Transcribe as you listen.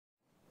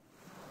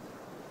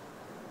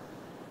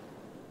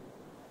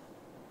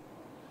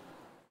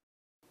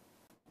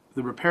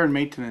the repair and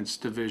maintenance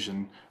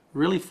division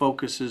really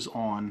focuses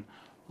on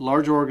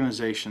large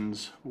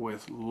organizations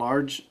with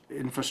large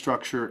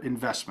infrastructure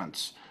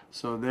investments.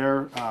 So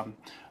they're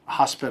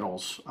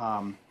hospitals,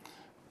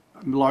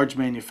 large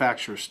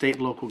manufacturers, state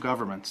and local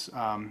governments,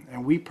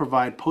 and we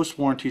provide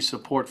post-warranty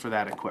support for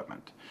that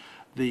equipment.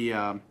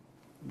 The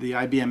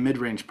IBM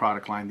mid-range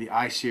product line, the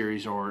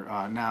I-Series, or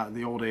now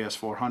the old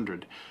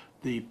AS400,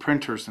 the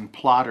printers and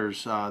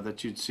plotters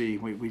that you'd see,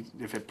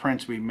 if it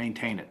prints, we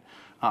maintain it.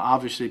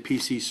 Obviously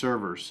PC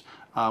servers.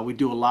 We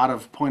do a lot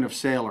of point of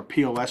sale or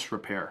POS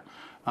repair.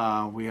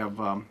 We have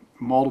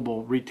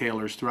multiple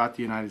retailers throughout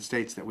the United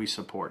States that we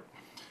support.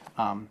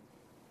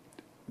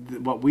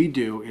 What we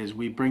do is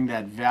we bring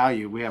that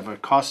value. We have a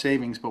cost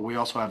savings, but we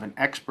also have an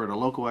expert, a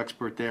local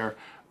expert there,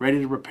 ready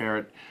to repair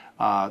it.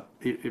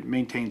 It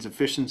maintains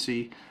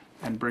efficiency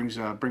and brings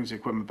the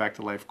equipment back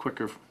to life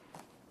quicker,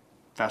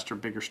 faster,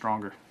 bigger,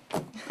 stronger.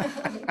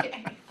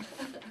 Okay.